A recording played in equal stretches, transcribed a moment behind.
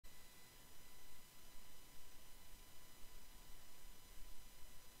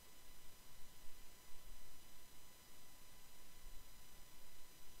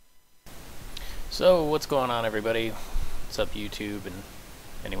So what's going on, everybody? What's up, YouTube and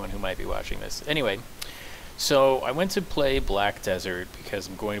anyone who might be watching this? Anyway, so I went to play Black Desert because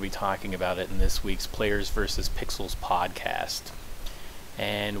I'm going to be talking about it in this week's Players vs. Pixels podcast.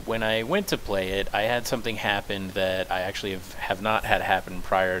 And when I went to play it, I had something happen that I actually have not had happen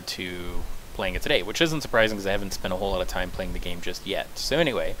prior to playing it today, which isn't surprising because I haven't spent a whole lot of time playing the game just yet. So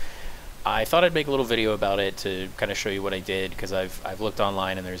anyway, I thought I'd make a little video about it to kind of show you what I did, because I've looked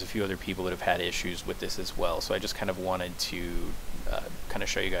online and there's a few other people that have had issues with this as well. So I just kind of wanted to kind of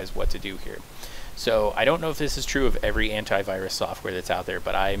show you guys what to do here. So I don't know if this is true of every antivirus software that's out there,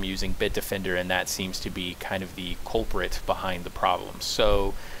 but I am using Bitdefender, and that seems to be kind of the culprit behind the problem.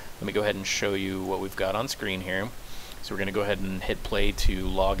 So let me go ahead and show you what we've got on screen here. So we're going to go ahead and hit play to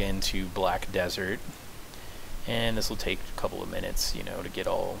log into Black Desert, and this will take a couple of minutes, you know, to get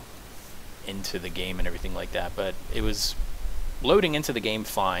all into the game and everything like that. But it was loading into the game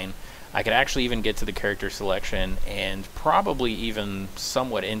fine. I could actually even get to the character selection and probably even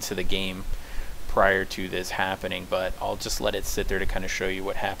somewhat into the game prior to this happening, but I'll just let it sit there to kind of show you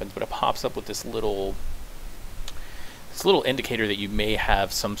what happens. But it pops up with this little indicator that you may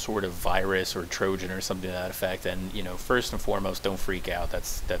have some sort of virus or Trojan or something to that effect. And you know, first and foremost, don't freak out.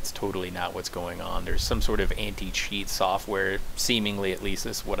 That's totally not what's going on. There's some sort of anti-cheat software, seemingly, at least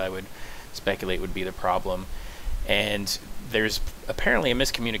this is what I would speculate would be the problem. And there's apparently a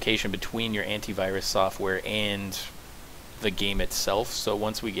miscommunication between your antivirus software and the game itself. So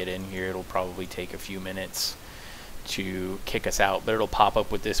once we get in here, it'll probably take a few minutes to kick us out, but it'll pop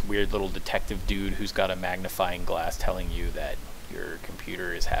up with this weird little detective dude who's got a magnifying glass telling you that your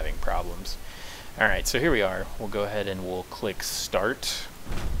computer is having problems. Alright, so here we are. We'll go ahead and we'll click start.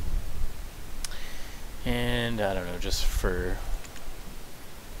 And I don't know, just for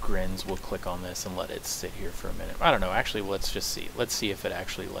grins, we'll click on this and let it sit here for a minute. I don't know, actually, let's just see. Let's see if it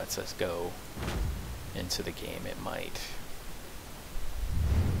actually lets us go into the game. It might.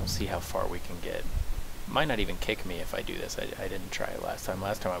 We'll see how far we can get. Might not even kick me if I do this. I didn't try it last time.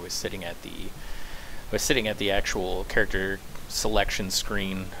 Last time I was sitting at the actual character selection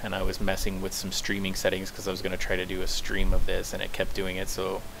screen, and I was messing with some streaming settings because I was going to try to do a stream of this, and it kept doing it.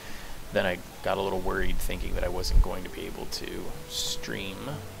 So then I got a little worried, thinking that I wasn't going to be able to stream.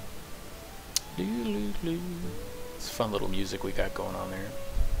 It's fun little music we got going on there.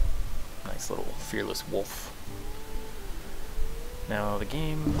 Nice little Fearless Wolf. Now the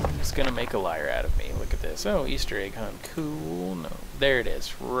game is gonna make a liar out of me. Look at this. Oh, Easter egg hunt. Cool. No. There it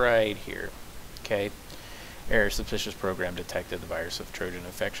is. Right here. Okay. Error. Suspicious program detected. The virus of Trojan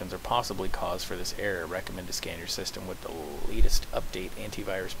infections are possibly cause for this error. Recommend to scan your system with the latest update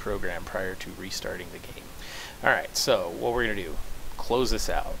antivirus program prior to restarting the game. Alright, so what we're gonna do, close this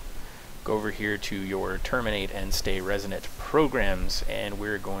out. Go over here to your terminate and stay resident programs, and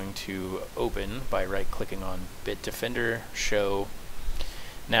we're going to open by right clicking on Bitdefender, show.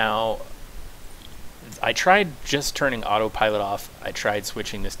 Now I tried just turning autopilot off, I tried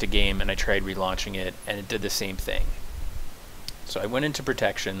switching this to game, and I tried relaunching it, and it did the same thing. So I went into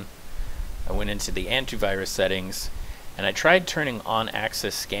protection, I went into the antivirus settings, and I tried turning on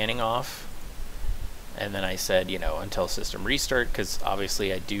access scanning off. And then I said, you know, until system restart, because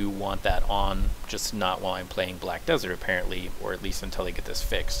obviously I do want that on, just not while I'm playing Black Desert apparently, or at least until I get this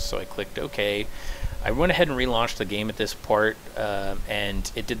fixed. So I clicked OK. I went ahead and relaunched the game at this part, and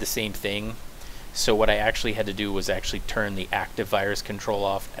it did the same thing. So what I actually had to do was actually turn the active virus control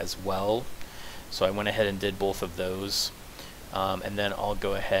off as well. So I went ahead and did both of those. And then I'll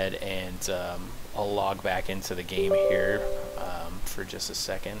go ahead and I'll log back into the game here for just a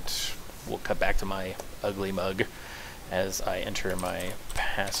second. We'll cut back to my ugly mug as I enter my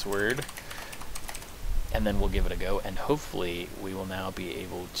password, and then we'll give it a go, and hopefully we will now be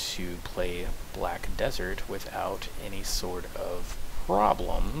able to play Black Desert without any sort of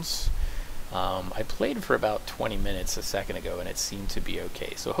problems. I played for about 20 minutes a second ago and it seemed to be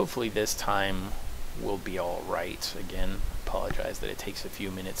okay, so hopefully this time will be alright. Again, apologize that it takes a few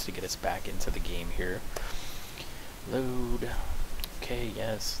minutes to get us back into the game here. Load. Okay,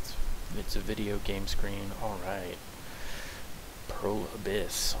 yes, it's a video game screen. Alright. Pearl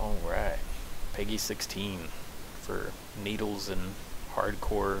Abyss. Alright. Peggy 16 for needles and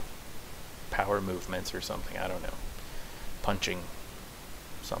hardcore power movements or something. I don't know. Punching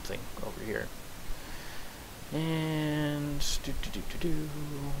something over here. And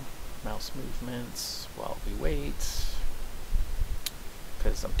mouse movements while we wait,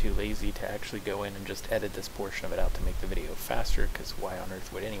 because I'm too lazy to actually go in and just edit this portion of it out to make the video faster, because why on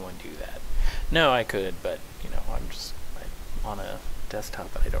earth would anyone do that? No, I could, but, you know, I'm on a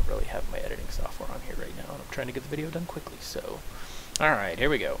desktop and I don't really have my editing software on here right now, and I'm trying to get the video done quickly, so Alright, here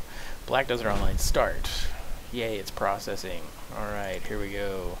we go. Black Desert Online start. Yay, it's processing. Alright, here we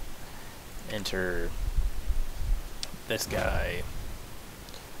go. Enter this guy.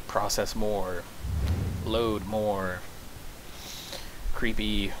 Process more. Load more.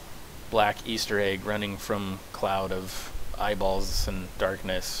 Creepy black Easter egg running from cloud of eyeballs and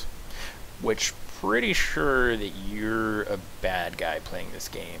darkness. Which, pretty sure that you're a bad guy playing this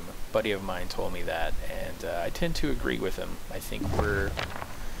game. A buddy of mine told me that, and I tend to agree with him. I think we're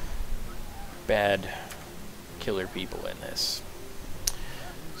bad killer people in this.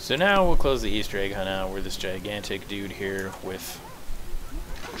 So now we'll close the Easter egg hunt out. We're this gigantic dude here with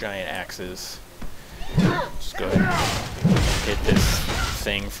giant axes. Just go ahead and hit this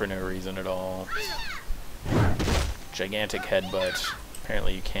thing for no reason at all. Gigantic headbutt.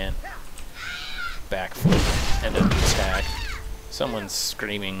 Apparently you can't backflip end of the attack. Someone's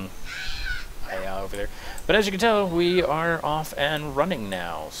screaming over there. But as you can tell, we are off and running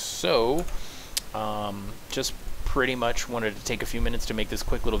now. So, just pretty much wanted to take a few minutes to make this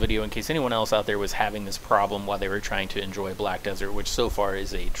quick little video in case anyone else out there was having this problem while they were trying to enjoy Black Desert, which so far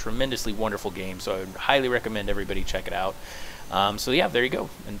is a tremendously wonderful game, so I would highly recommend everybody check it out. So yeah, there you go.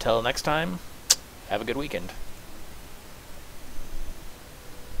 Until next time, have a good weekend.